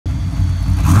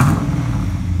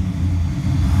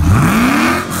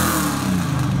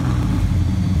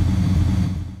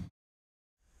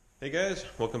guys,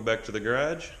 welcome back to the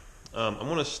garage. I'm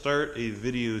going to start a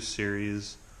video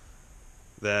series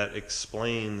that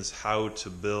explains how to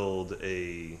build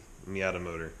a Miata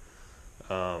motor.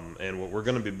 And what we're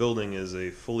going to be building is a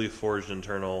fully forged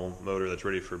internal motor that's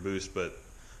ready for boost, but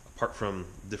apart from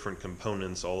different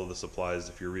components, all of this applies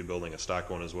if you're rebuilding a stock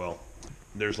one as well.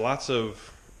 There's lots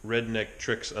of redneck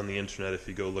tricks on the internet if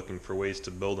you go looking for ways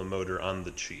to build a motor on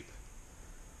the cheap.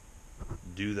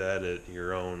 Do that at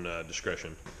your own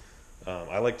discretion.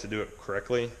 I like to do it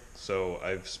correctly, so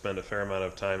I've spent a fair amount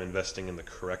of time investing in the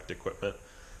correct equipment.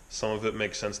 Some of it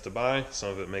makes sense to buy, some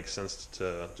of it makes sense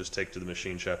to just take to the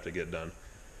machine shop to get done.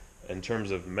 In terms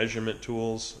of measurement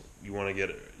tools, you want to get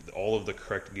all of the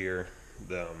correct gear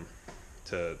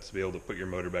to be able to put your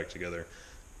motor back together.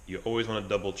 You always want to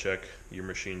double check your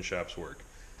machine shop's work.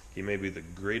 You may be the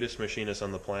greatest machinist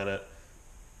on the planet.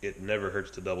 It never hurts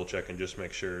to double check and just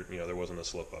make sure there wasn't a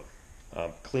slip up.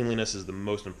 Cleanliness is the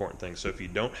most important thing. So if you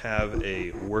don't have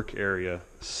a work area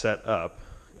set up,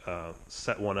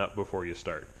 set one up before you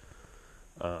start.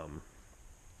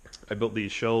 I built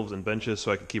these shelves and benches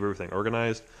so I could keep everything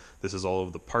organized. This is all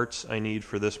of the parts I need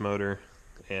for this motor,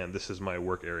 and this is my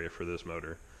work area for this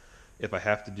motor. If I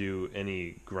have to do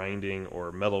any grinding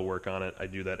or metal work on it, I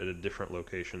do that at a different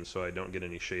location so I don't get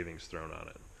any shavings thrown on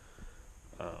it.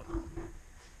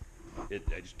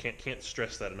 I just can't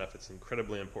stress that enough. It's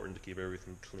incredibly important to keep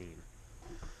everything clean.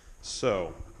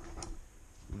 So,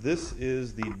 this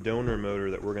is the donor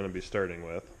motor that we're going to be starting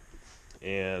with.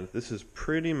 And this is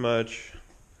pretty much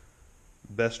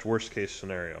best worst case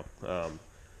scenario.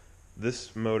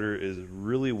 This motor is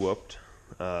really whooped,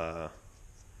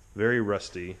 very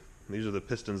rusty. These are the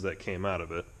pistons that came out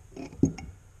of it.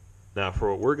 Now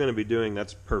for what we're going to be doing,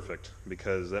 that's perfect,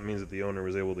 because that means that the owner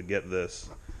was able to get this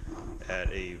at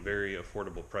a very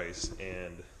affordable price,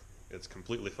 and it's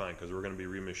completely fine because we're going to be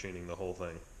remachining the whole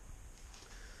thing.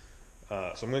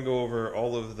 So I'm going to go over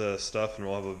all of the stuff, and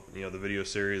we'll have the video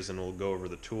series, and we'll go over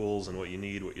the tools and what you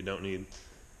need, what you don't need.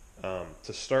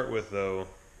 To start with, though,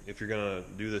 if you're going to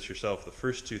do this yourself, the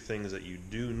first two things that you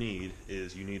do need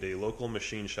is you need a local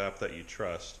machine shop that you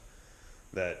trust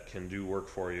that can do work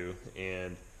for you,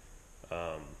 and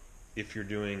if you're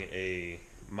doing a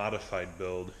modified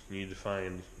build, you need to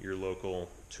find your local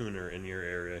tuner in your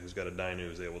area who's got a dyno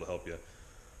who's able to help you.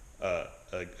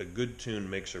 A good tune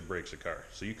makes or breaks a car.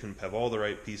 So you can have all the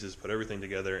right pieces, put everything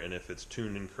together, and if it's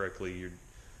tuned incorrectly, your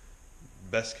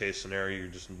best case scenario, you're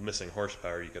just missing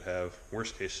horsepower you could have.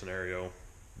 Worst case scenario,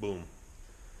 boom.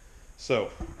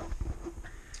 So,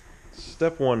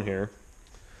 step one here.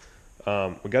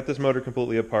 We got this motor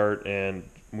completely apart, and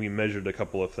we measured a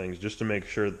couple of things just to make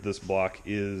sure that this block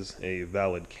is a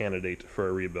valid candidate for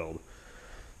a rebuild.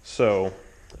 So,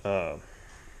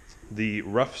 the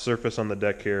rough surface on the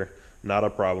deck here, not a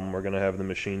problem. We're going to have the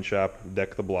machine shop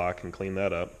deck the block and clean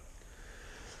that up.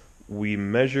 We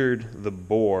measured the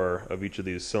bore of each of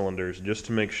these cylinders just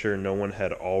to make sure no one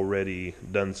had already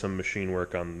done some machine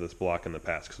work on this block in the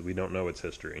past, because we don't know its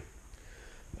history.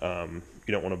 You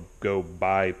don't want to go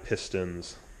buy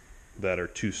pistons that are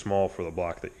too small for the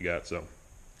block that you got. So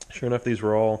sure enough, these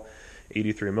were all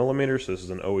 83 millimeters. So this is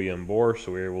an OEM bore,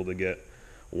 so we were able to get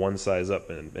one size up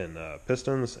in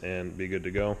pistons and be good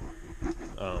to go.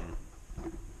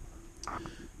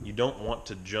 You don't want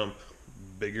to jump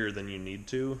bigger than you need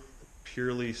to,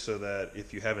 purely so that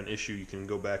if you have an issue, you can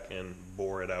go back and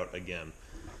bore it out again.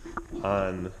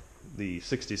 On the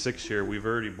 66 here, we've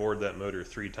already bored that motor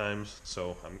 3 times,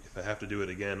 so if I have to do it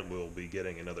again, we'll be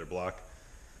getting another block.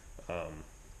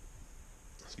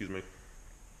 Excuse me.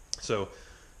 So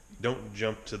don't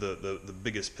jump to the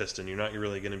biggest piston. You're not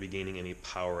really going to be gaining any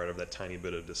power out of that tiny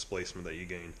bit of displacement that you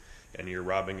gain, and you're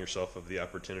robbing yourself of the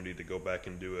opportunity to go back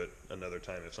and do it another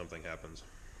time if something happens.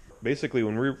 Basically,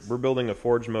 when we're building a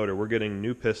forged motor, we're getting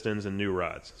new pistons and new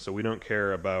rods, so we don't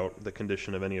care about the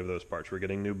condition of any of those parts. We're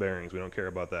getting new bearings. We don't care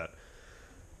about that.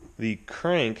 The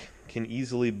crank can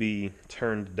easily be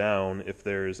turned down if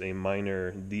there's a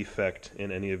minor defect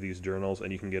in any of these journals,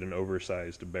 and you can get an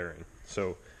oversized bearing.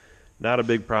 So not a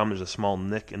big problem. There's a small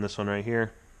nick in this one right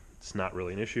here. It's not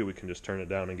really an issue. We can just turn it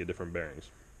down and get different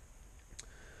bearings.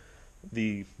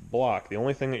 The block, the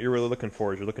only thing that you're really looking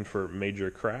for is you're looking for major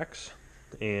cracks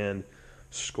and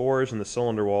scores in the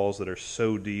cylinder walls that are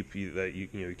so deep that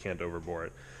you can't overbore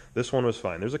it. This one was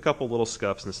fine. There's a couple little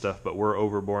scuffs and stuff, but we're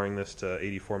overboring this to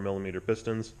 84 millimeter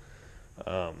pistons,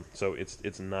 so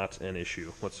it's not an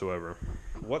issue whatsoever.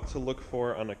 What to look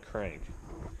for on a crank?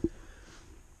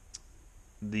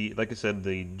 Like I said,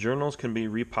 the journals can be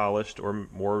repolished or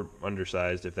more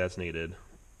undersized if that's needed.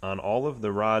 On all of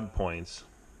the rod points,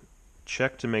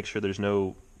 check to make sure there's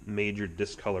no major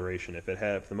discoloration. If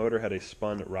the motor had a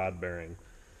spun rod bearing,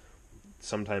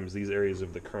 sometimes these areas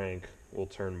of the crank will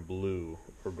turn blue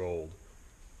or gold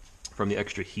from the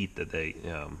extra heat that they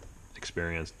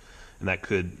experienced, and that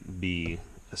could be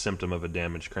a symptom of a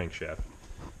damaged crankshaft.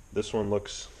 This one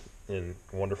looks in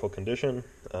wonderful condition.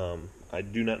 I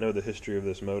do not know the history of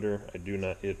this motor.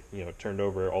 It turned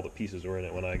over, all the pieces were in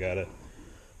it when I got it.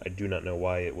 I do not know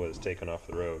why it was taken off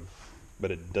the road,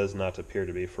 but it does not appear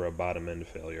to be for a bottom end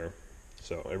failure.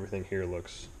 So everything here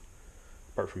looks,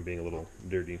 apart from being a little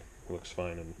dirty, looks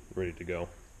fine and ready to go.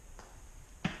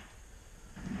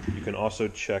 You can also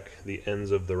check the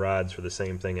ends of the rods for the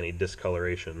same thing, any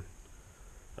discoloration.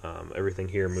 Everything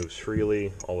here moves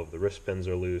freely, all of the wrist pins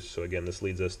are loose, so again this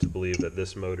leads us to believe that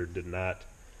this motor did not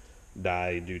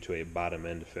die due to a bottom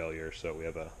end failure, so we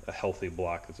have a healthy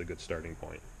block. That's a good starting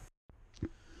point.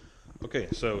 Okay,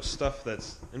 so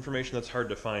information that's hard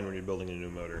to find when you're building a new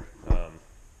motor.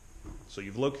 So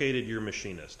you've located your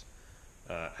machinist.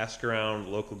 Ask around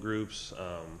local groups,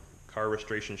 car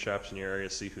restoration shops in your area,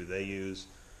 see who they use,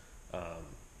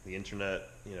 the internet,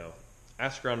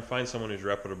 ask around, find someone who's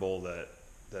reputable that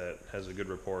has a good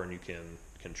rapport and you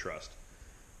can trust.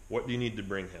 What do you need to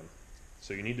bring him?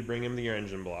 So you need to bring him your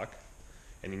engine block,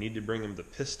 and you need to bring him the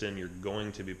piston you're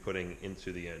going to be putting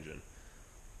into the engine.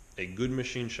 A good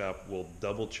machine shop will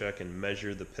double check and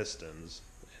measure the pistons,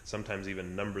 and sometimes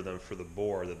even number them for the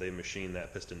bore that they machine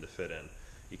that piston to fit in.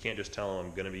 You can't just tell them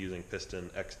I'm going to be using piston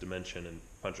X dimension and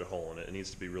punch a hole in it. It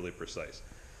needs to be really precise.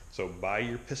 So buy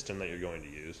your piston that you're going to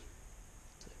use,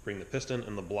 bring the piston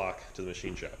and the block to the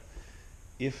machine shop.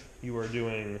 If you are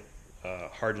doing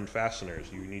hardened fasteners,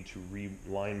 you need to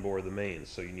re-line bore the mains,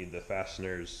 so you need the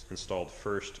fasteners installed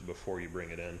first before you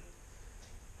bring it in.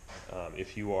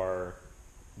 If you are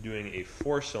doing a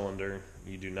 4-cylinder,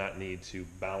 you do not need to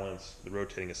balance the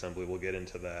rotating assembly. We'll get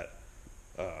into that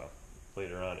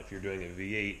later on. If you're doing a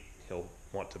V8, he'll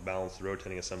want to balance the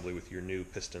rotating assembly with your new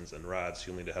pistons and rods, so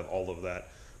you'll need to have all of that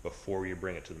before you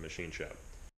bring it to the machine shop.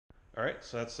 Alright,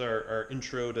 so that's our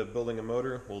intro to building a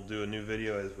motor. We'll do a new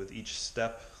video with each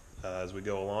step as we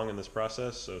go along in this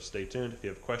process, so stay tuned. If you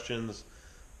have questions,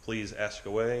 please ask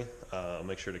away. I'll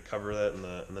make sure to cover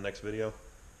that in the next video.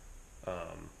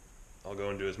 I'll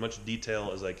go into as much detail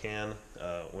as I can.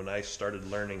 When I started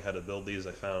learning how to build these,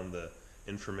 I found the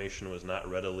information was not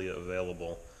readily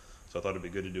available, so I thought it'd be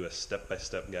good to do a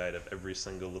step-by-step guide of every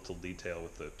single little detail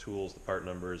with the tools, the part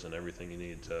numbers, and everything you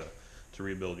need to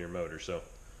rebuild your motor. So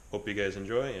hope you guys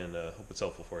enjoy, and hope it's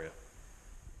helpful for you.